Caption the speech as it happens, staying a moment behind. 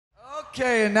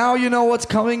Okay, and now you know what's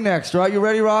coming next, right? You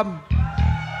ready, Rob?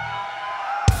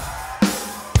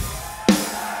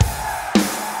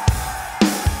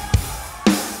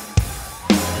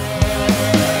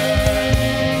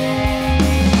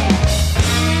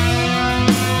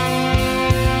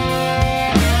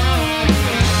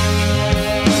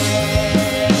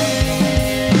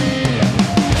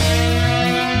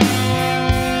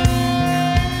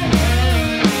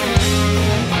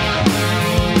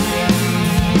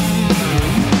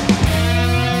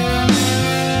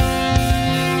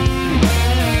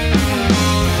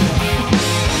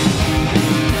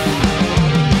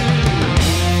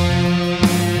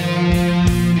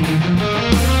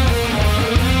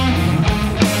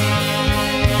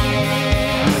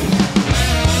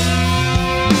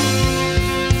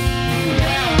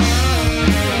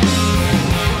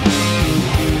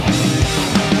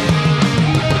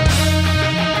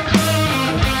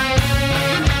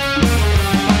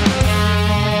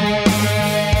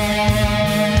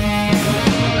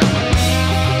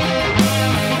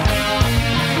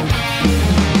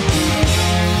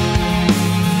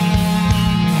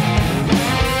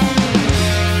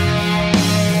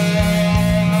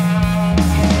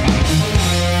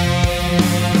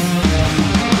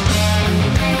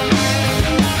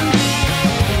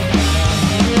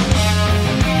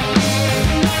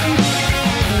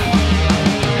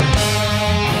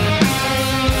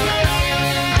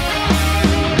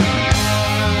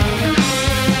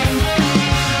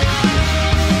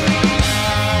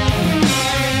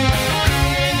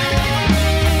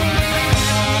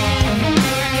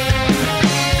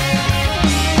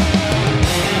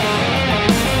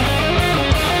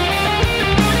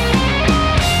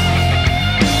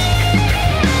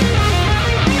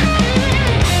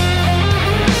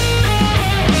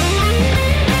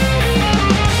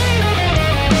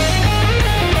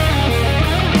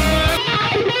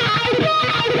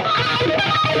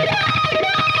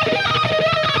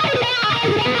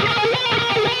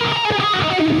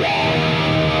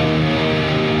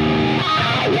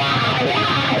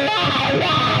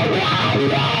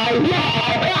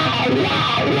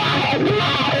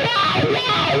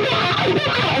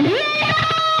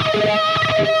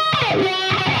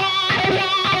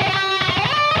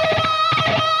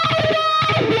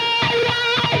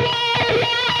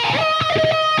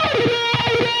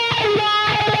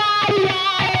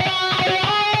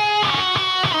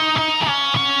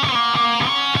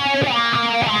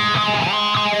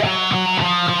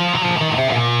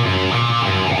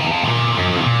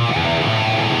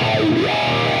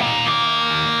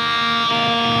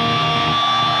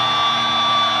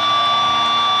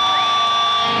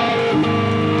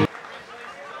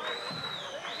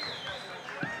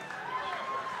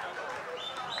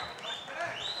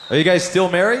 Are you guys still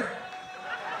married?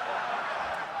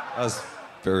 That was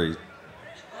very...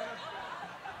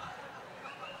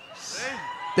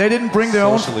 They didn't bring their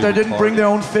own. They didn't bring their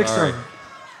own fixer. Sorry.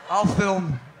 I'll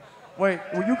film. Wait,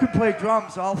 well you can play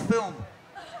drums. I'll film.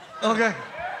 Okay.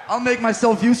 I'll make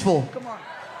myself useful. Come on.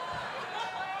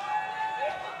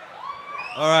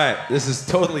 All right, this is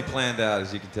totally planned out,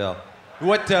 as you can tell.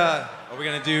 What are we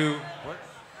gonna do? What?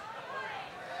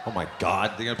 Oh my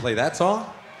God, they're gonna play that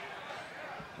song?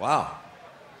 Wow.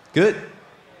 Good.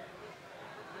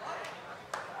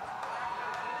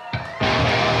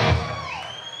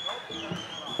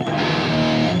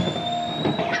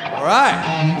 All right.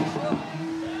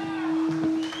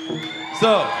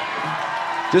 So,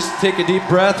 just take a deep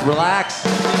breath, relax.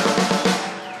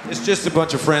 It's just a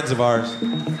bunch of friends of ours.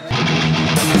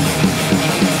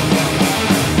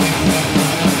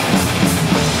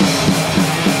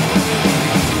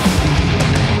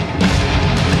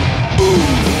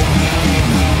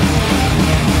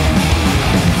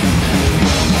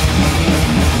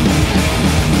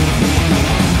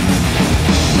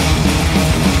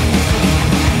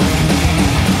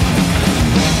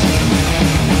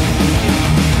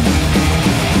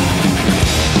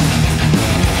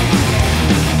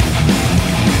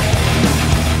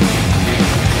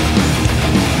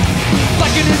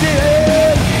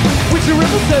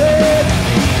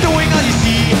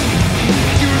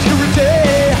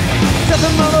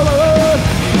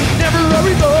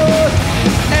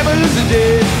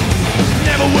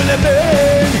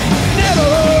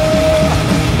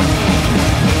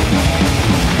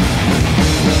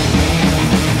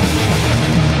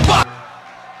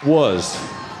 Was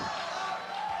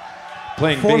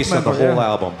playing bass on the whole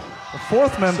album. The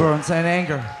fourth member on St.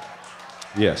 Anger.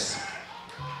 Yes.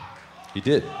 He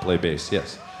did play bass,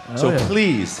 yes. Oh, so yeah.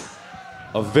 Please,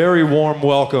 a very warm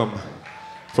welcome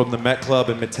from the Met Club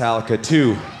and Metallica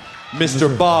to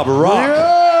Mr. Bob Rock.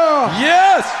 Yeah!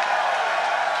 Yes!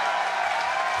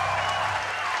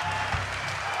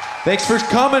 Thanks for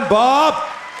coming, Bob.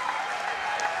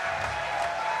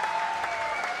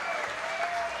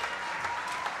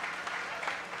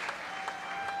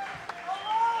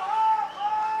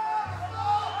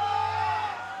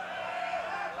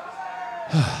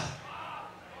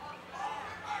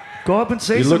 Go up and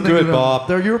say You look something good, to them. Bob.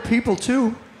 They're your people,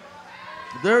 too.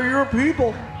 They're your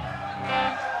people.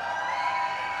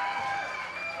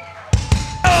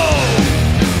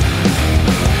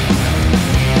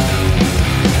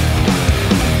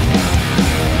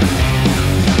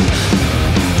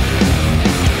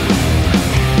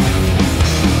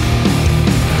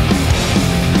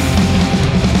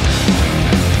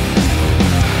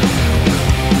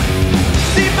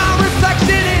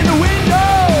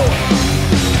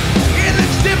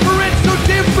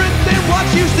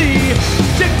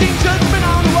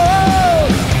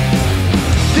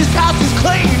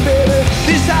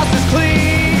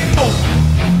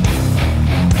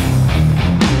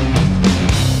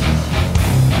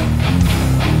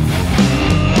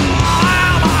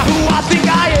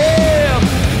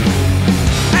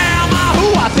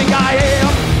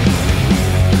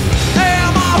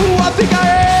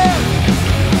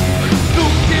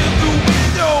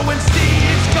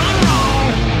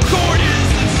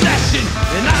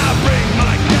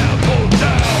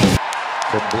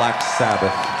 Black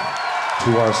Sabbath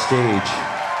to our stage,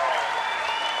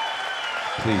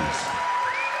 please.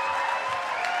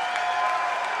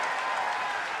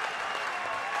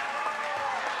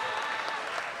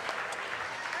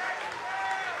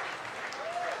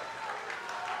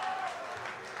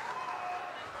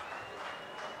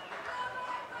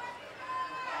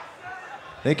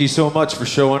 Thank you so much for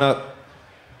showing up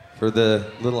for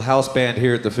the little house band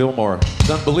here at the Fillmore. It's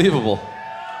unbelievable.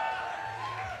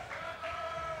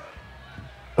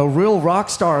 A real rock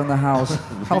star in the house.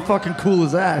 How fucking cool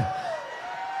is that?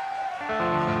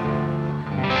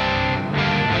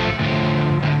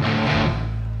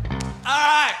 All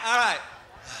right.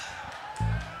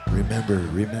 Remember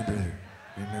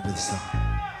the song.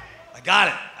 I got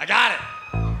it.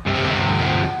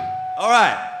 All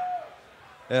right.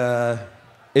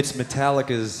 It's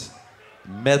Metallica's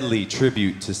medley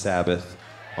tribute to Sabbath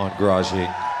on Garage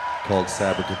Inc. called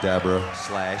Sabracadabra /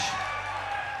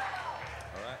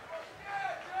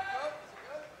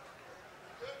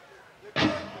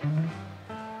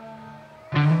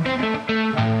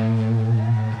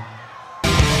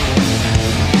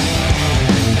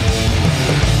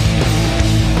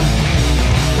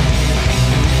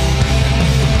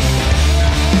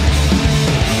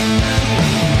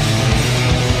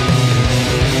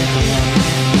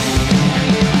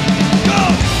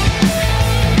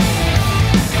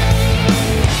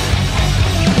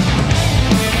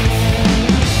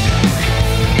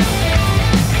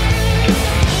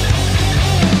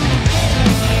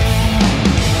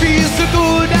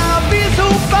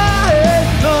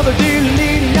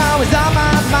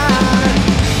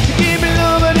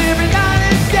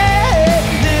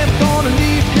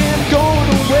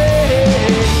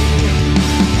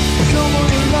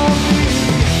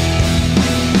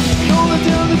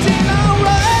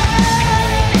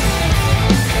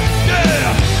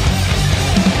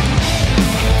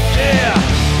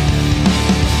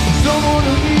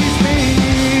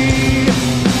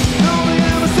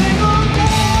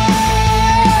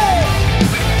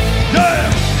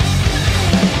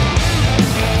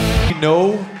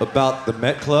 know about the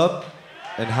Met Club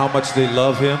and how much they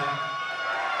love him,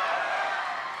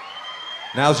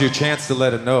 now's your chance to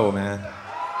let him know, man.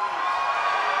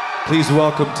 Please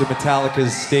welcome to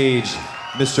Metallica's stage,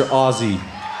 Mr. Ozzy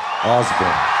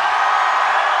Osbourne.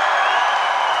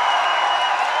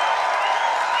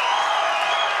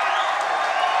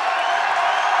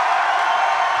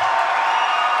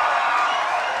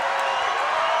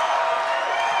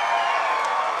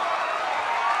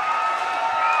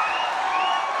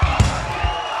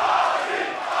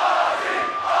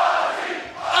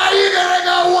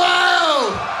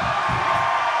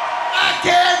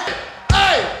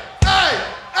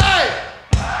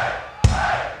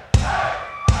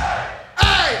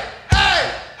 Hey!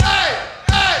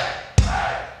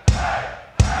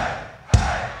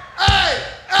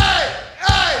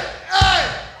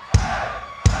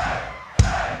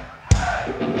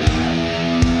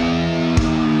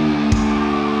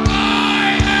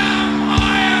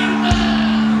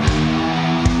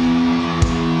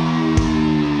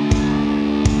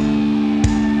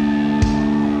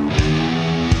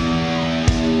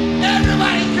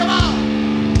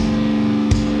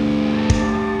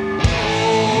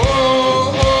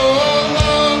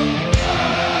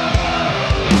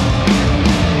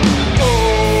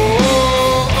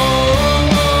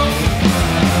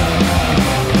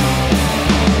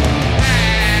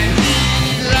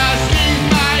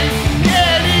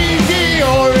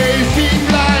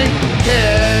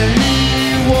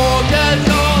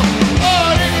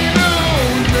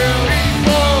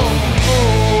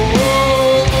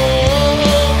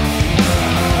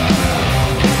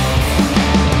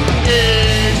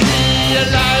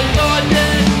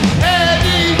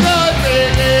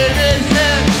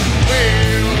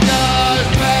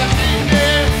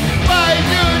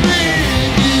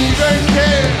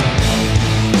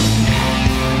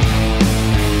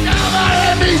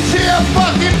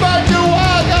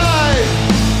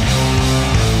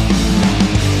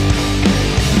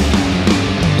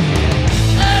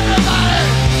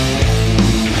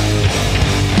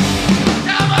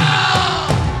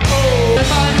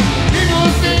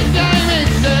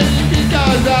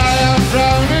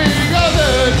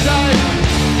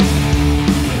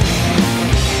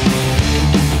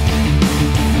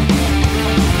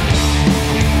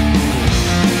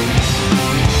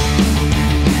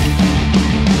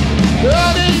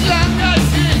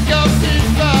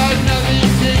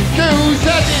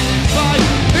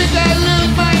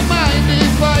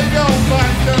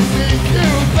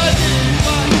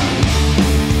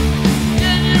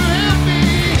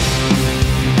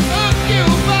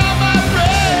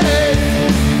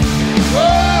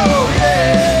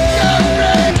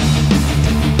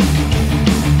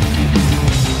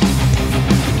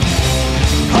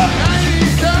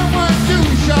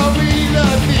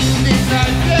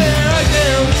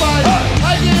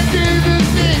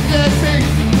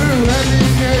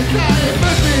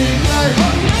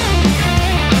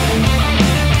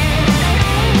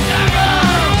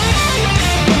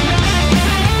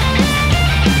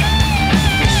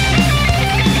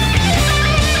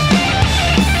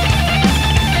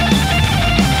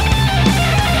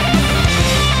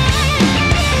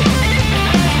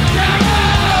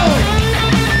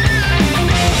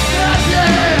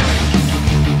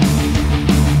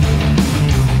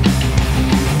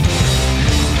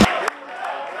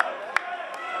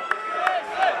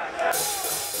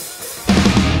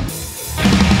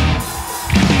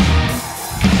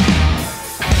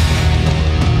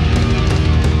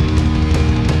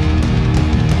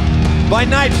 By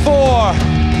night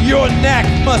 4, your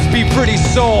neck must be pretty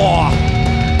sore.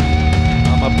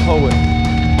 I'm a poet.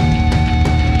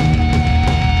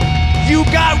 You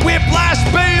got whiplash,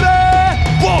 baby!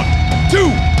 1, 2,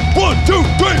 1, 2,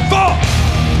 3, 4!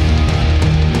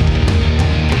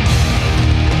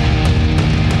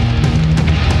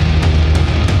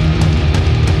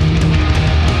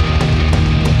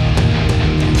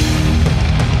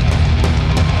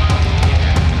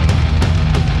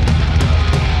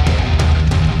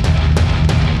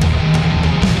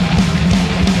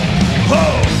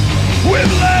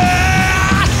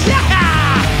 Whiplash!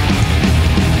 Yeah!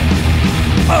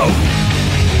 Oh!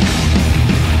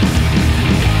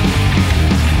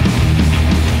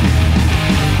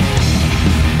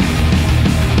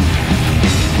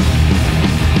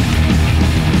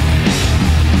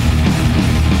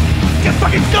 You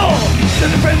fucking stole!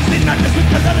 There's a frenzy, not just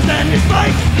because understand your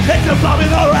spikes. It's a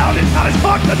bombing all around, it's hot as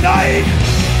fuck tonight.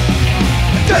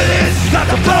 It's not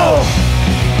the flow.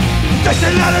 Just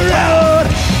another road.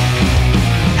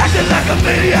 Acting like a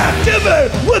maniac, timber,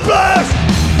 whiplash!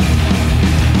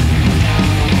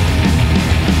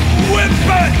 Whip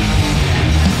it!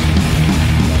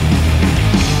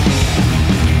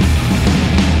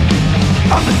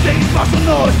 I'm the stage, muscle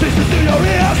noise, pieces through your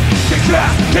ears. Kick your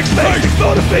ass, kick space,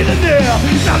 explode a feeling near.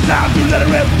 Now time to let it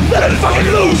rip, let it fucking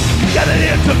loose. Get it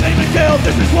in to make me kill,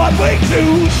 this is what we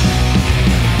choose.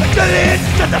 Get it in,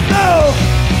 set the flow.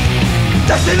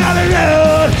 Just another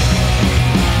road.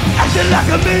 Acting like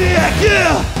a maniac,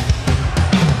 yeah!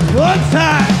 One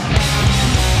time!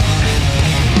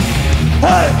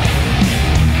 Hey!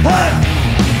 Hey!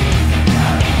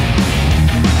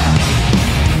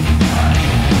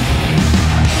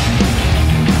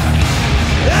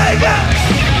 There you go!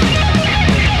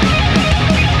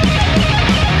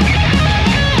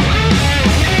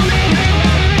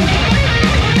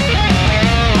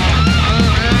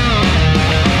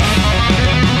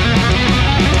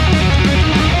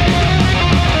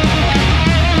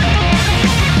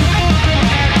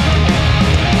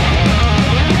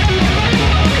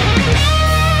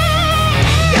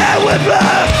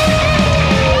 Whiplash!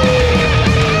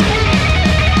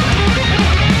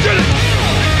 Get it!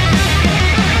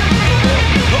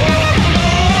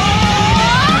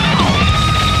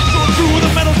 So through the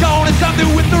metal's gone, it's time to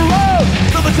hit the road.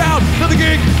 Another town, another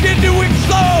gig, get to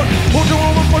explode. Hold your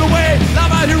own foot away,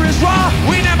 live out here is raw.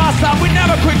 We never stop, we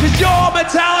never quit, cause you're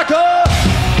Metallica.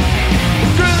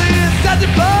 Really is set to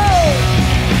blow.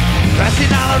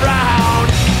 Crashing all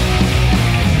around,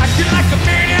 acting like a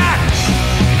maniac.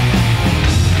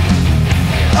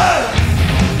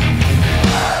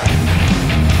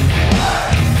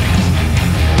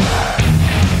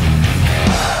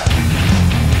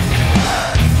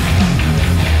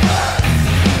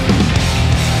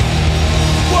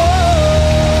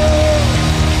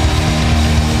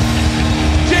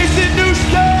 Jason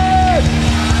Newsted!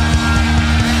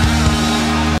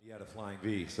 He had a flying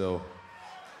V, so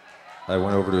I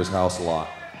went over to his house a lot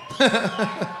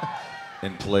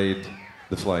and played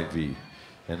the flying V.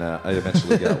 And I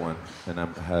eventually got one, and I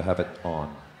have it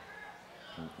on.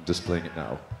 I'm just playing it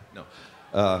now. No.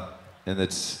 And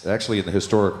it's actually in the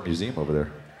Historic Museum over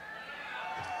there.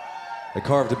 I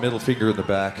carved a middle finger in the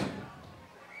back.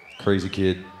 Crazy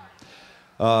kid.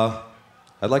 I'd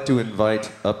like to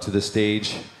invite up to the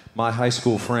stage my high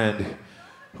school friend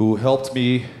who helped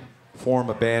me form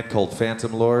a band called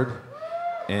Phantom Lord.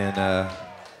 And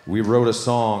we wrote a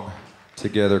song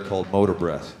together called Motor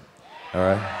Breath. All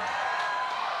right?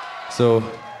 So,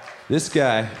 this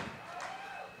guy,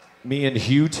 me and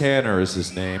Hugh Tanner is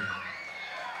his name.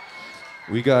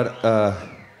 We got,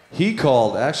 Hugh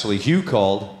called,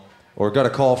 or got a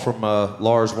call from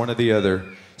Lars, one or the other,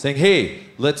 saying, hey,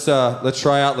 let's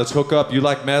try out, let's hook up. You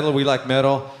like metal, we like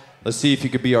metal. Let's see if you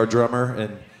could be our drummer.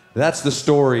 And that's the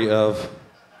story of,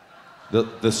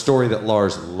 the story that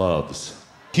Lars loves.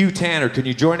 Hugh Tanner, can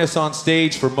you join us on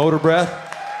stage for Motor Breath?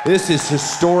 This is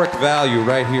historic value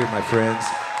right here, my friends.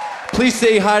 Please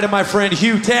say hi to my friend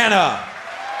Hugh Tanner.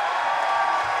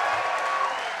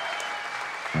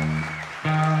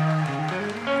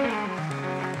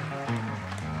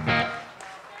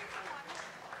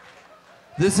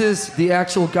 This is the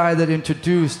actual guy that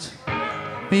introduced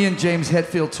me and James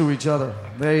Hetfield to each other.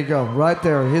 There you go, right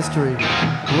there, history.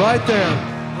 Right there,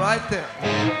 right there.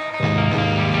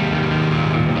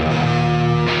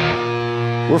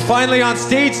 We're finally on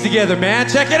stage together, man.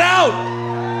 Check it out!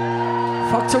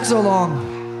 Fuck took so long.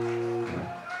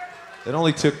 It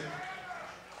only took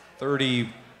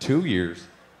 32 years.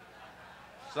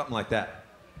 Something like that.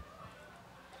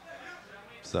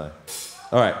 So,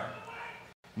 all right.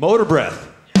 Motor Breath.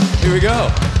 Here we go.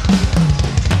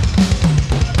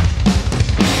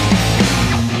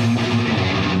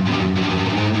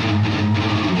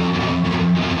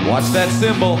 Watch that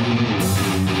cymbal.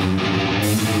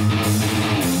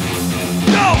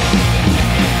 Go!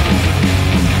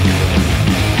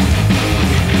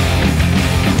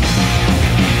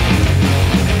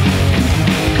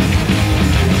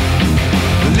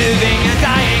 Living and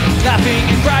dying, laughing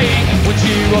and crying. When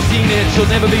she walks in it, she'll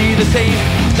never be the same.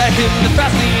 Life in the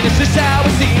fast lane, it's just how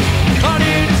it seems. Hard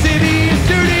in the city, it's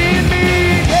dirty and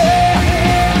mean. Yeah.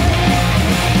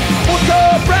 What's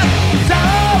up, breath? It's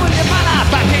all in my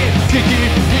life. I can't take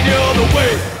it any other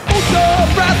way. What's up,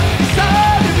 breath? It's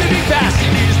all in living fast.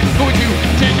 It is going to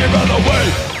take your brother away.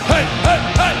 Hey, hey,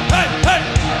 hey, hey, hey.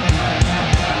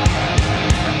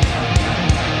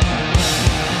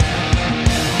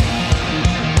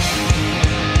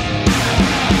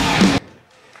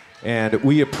 And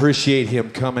we appreciate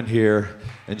him coming here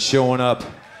and showing up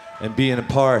and being a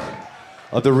part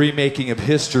of the remaking of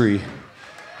history.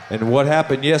 And what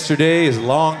happened yesterday is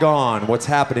long gone. What's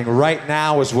happening right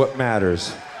now is what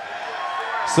matters.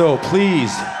 So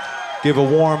please give a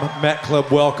warm Met Club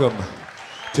welcome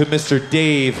to Mr.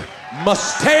 Dave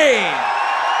Mustaine.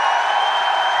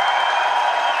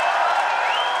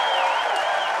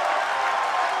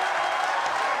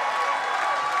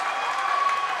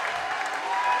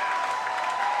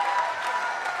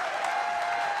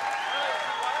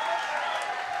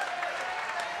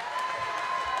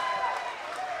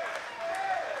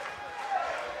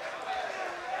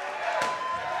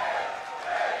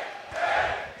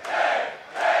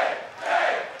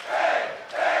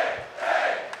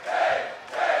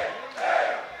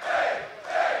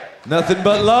 Nothing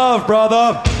but love,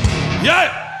 brother.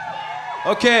 Yeah.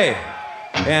 Okay.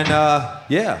 And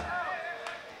yeah,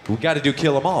 we got to do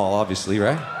Kill 'Em All, obviously,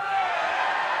 right?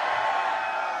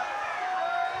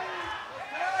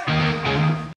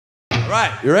 All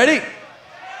right, you ready?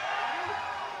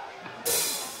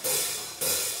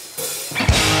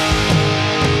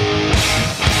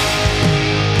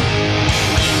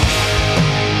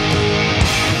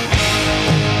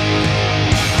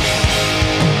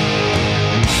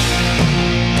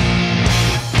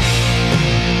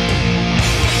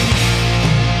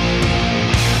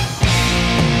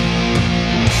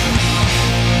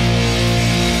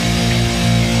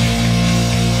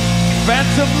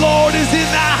 Phantom Lord is in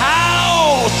the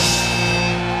house.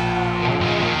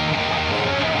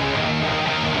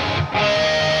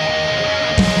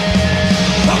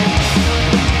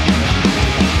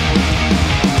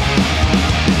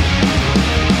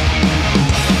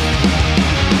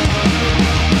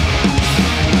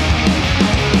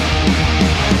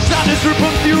 Sadness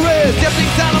from furious, stepping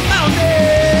down the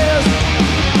mountains.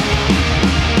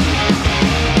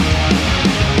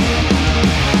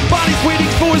 Body's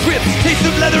waiting for his whips. Taste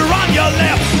of leather on your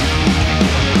lips.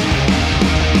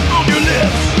 On your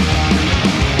lips.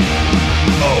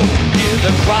 Oh, hear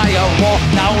the cry of war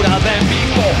louder than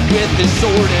before. With his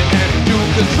sword in hand to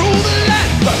control the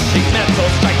land. Rushing mental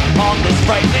strike on this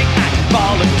frightening night.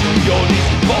 Falling to your knees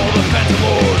for the Phantom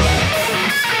Lord.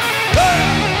 Hey!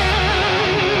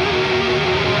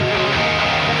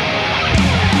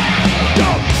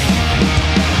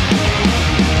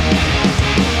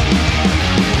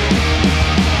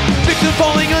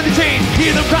 Falling under chains,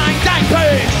 hear them crying, dying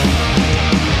pain.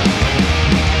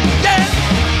 Yeah.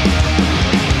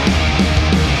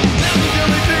 Now there's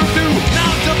nothing to do,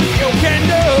 now something you can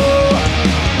do.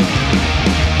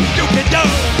 You can do.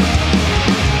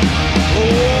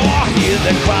 Oh, hear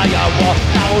the cry of war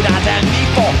louder than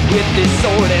before. With this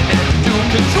sword in hand to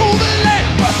control the land.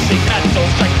 Rushing mental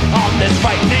strength on this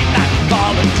frightening night.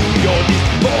 Falling to your knees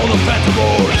for the Phantom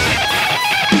Lord.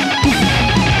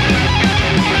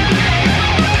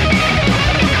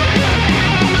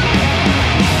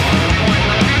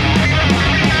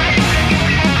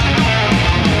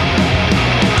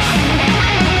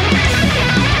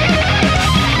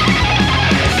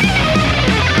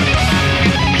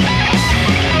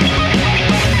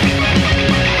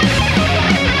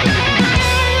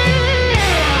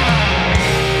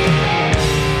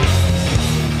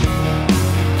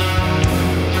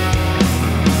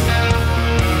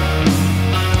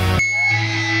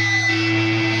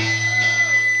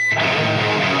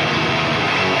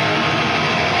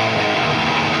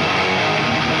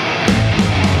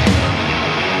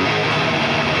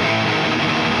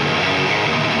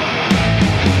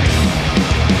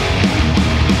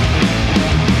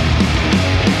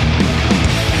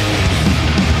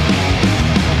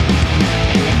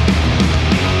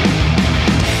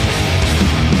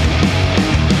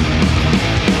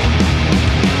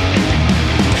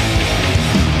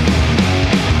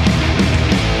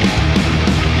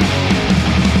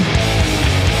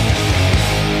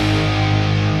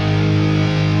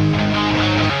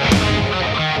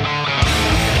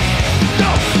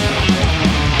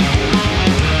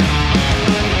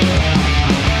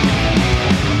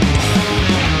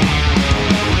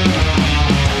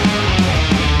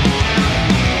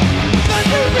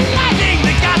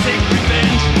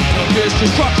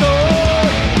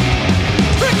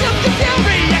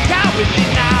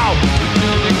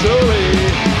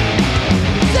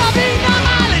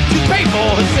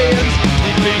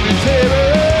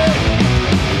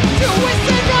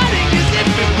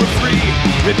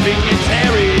 think it's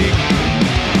Harry.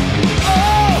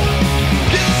 Oh,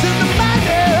 listen to my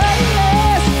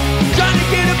madness, trying to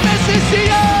get a message to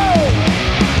you.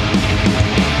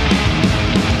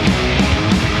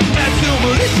 That's who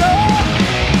Melissa.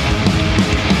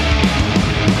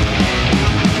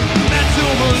 That's who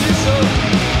Melissa.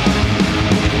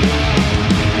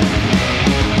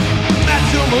 That's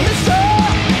who Melissa.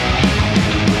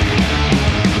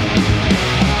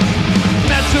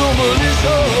 That's who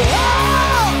Melissa.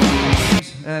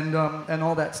 And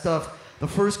all that stuff. The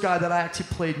first guy that I actually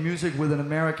played music with in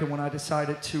America when I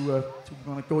decided to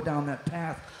want to go down that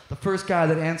path, the first guy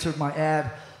that answered my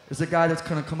ad is the guy that's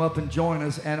going to come up and join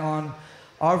us. And on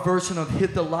our version of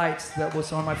Hit the Lights, that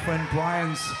was on my friend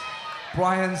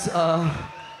Brian's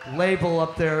label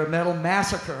up there, Metal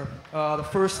Massacre, the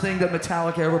first thing that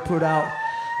Metallica ever put out.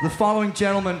 The following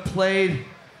gentleman played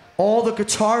all the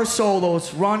guitar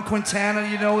solos. Ron Quintana,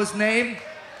 you know his name?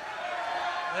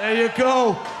 There you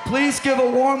go. Please give a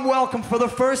warm welcome for the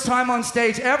first time on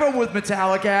stage ever with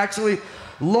Metallica, actually,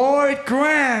 Lloyd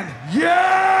Grand.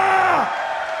 Yeah!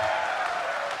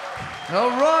 All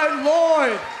right,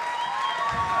 Lloyd.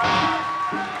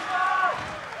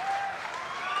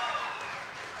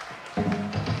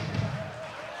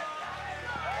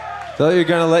 Thought you were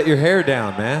gonna let your hair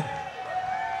down, man.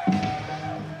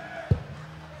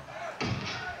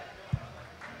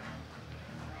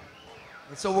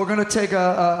 So we're gonna take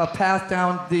a path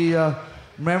down the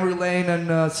memory lane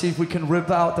and see if we can rip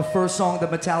out the first song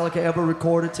that Metallica ever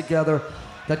recorded together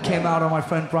that came out on my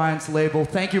friend Brian's label.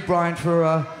 Thank you, Brian,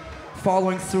 for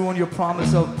following through on your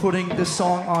promise of putting this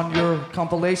song on your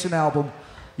compilation album.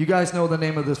 You guys know the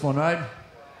name of this one, right?